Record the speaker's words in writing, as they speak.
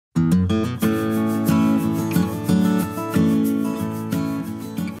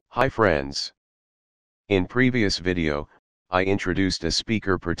Hi friends. In previous video, I introduced a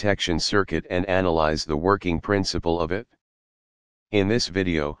speaker protection circuit and analyzed the working principle of it. In this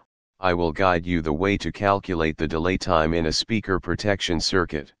video, I will guide you the way to calculate the delay time in a speaker protection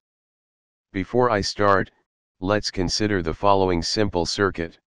circuit. Before I start, let's consider the following simple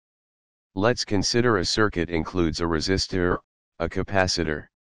circuit. Let's consider a circuit includes a resistor, a capacitor.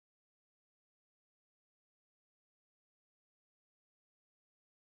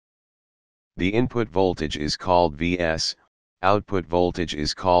 The input voltage is called Vs, output voltage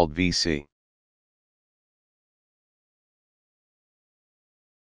is called Vc.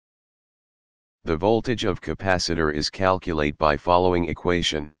 The voltage of capacitor is calculated by following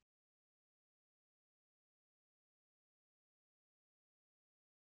equation.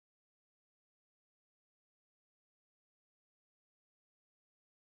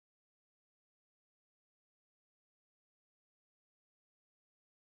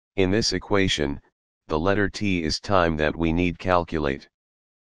 In this equation, the letter T is time that we need calculate.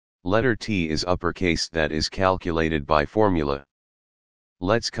 Letter T is uppercase that is calculated by formula.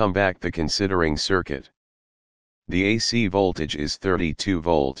 Let's come back to considering circuit. The AC voltage is 32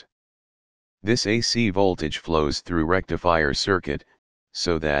 volt. This AC voltage flows through rectifier circuit,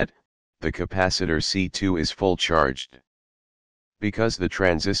 so that, the capacitor C2 is full charged. Because the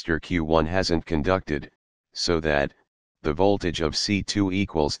transistor Q1 hasn't conducted, so that, the voltage of C2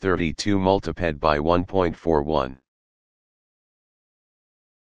 equals 32 multiplied by 1.41.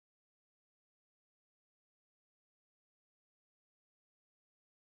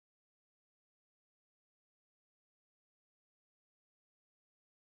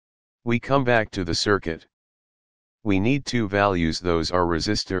 We come back to the circuit. We need two values, those are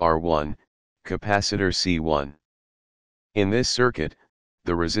resistor R1, capacitor C1. In this circuit,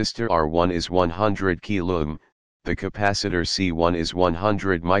 the resistor R1 is 100 kilo ohm, the capacitor C1 is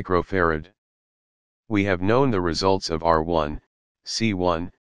 100 microfarad. We have known the results of R1,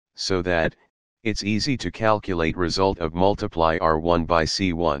 C1, so that, it's easy to calculate result of multiply R1 by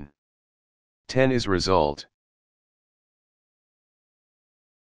C1. 10 is result.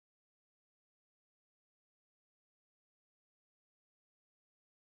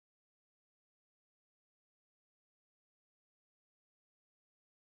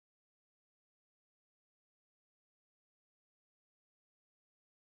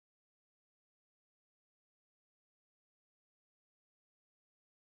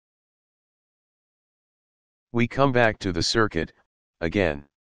 We come back to the circuit, again.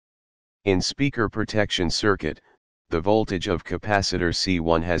 In speaker protection circuit, the voltage of capacitor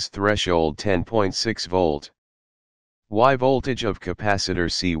C1 has threshold 10.6 volt. Why voltage of capacitor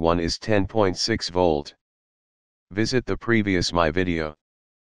C1 is 10.6 volt? Visit the previous my video.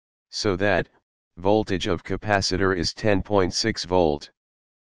 So that, voltage of capacitor is 10.6 volt.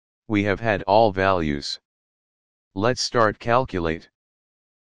 We have had all values. Let's start calculate.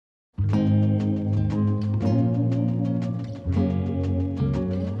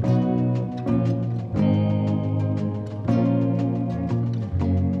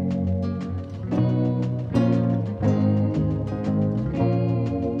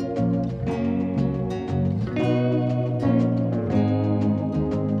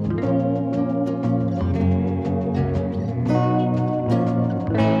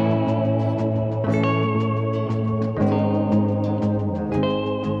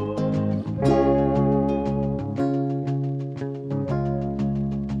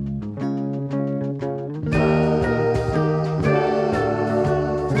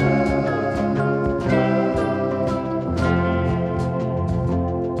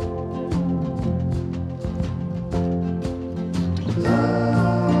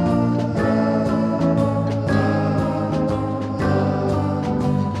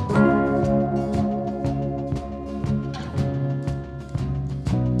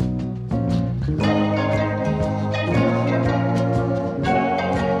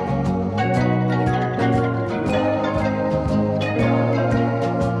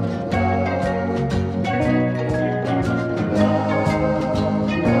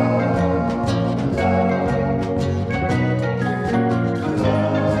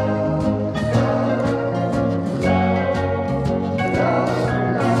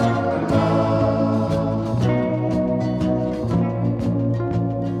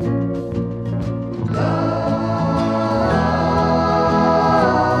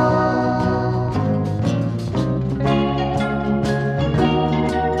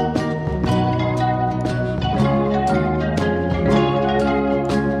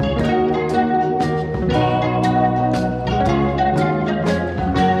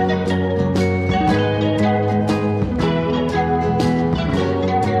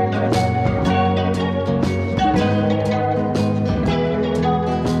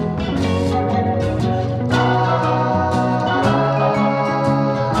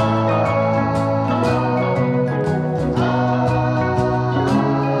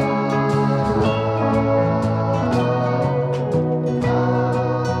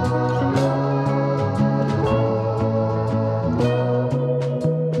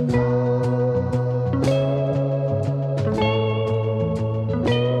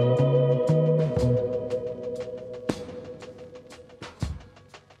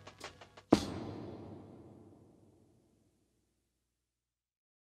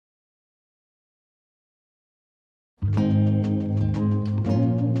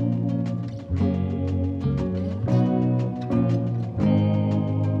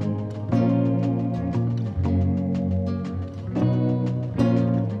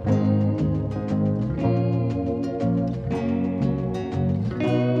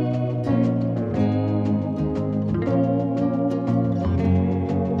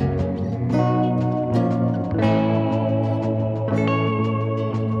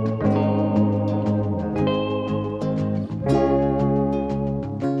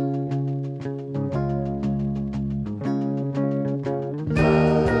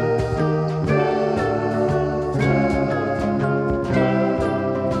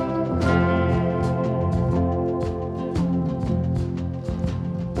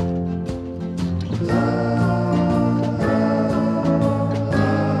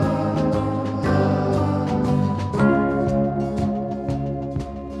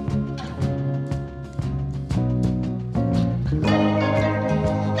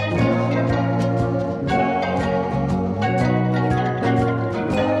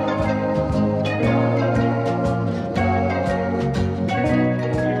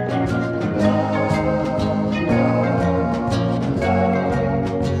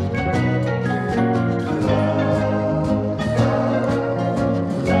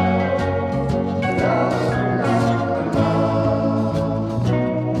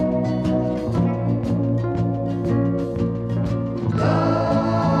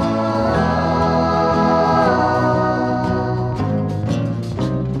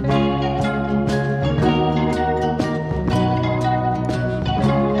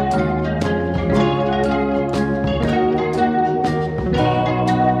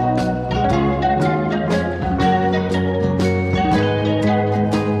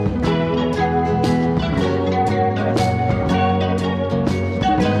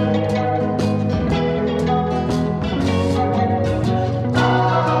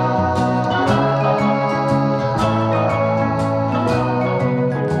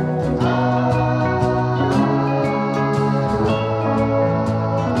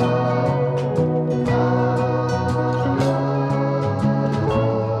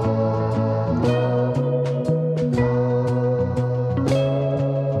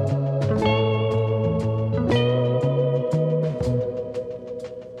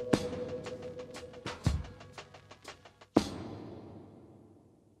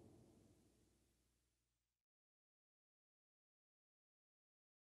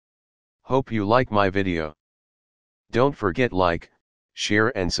 Hope you like my video. Don't forget like,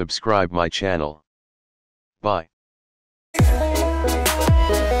 share and subscribe my channel. Bye.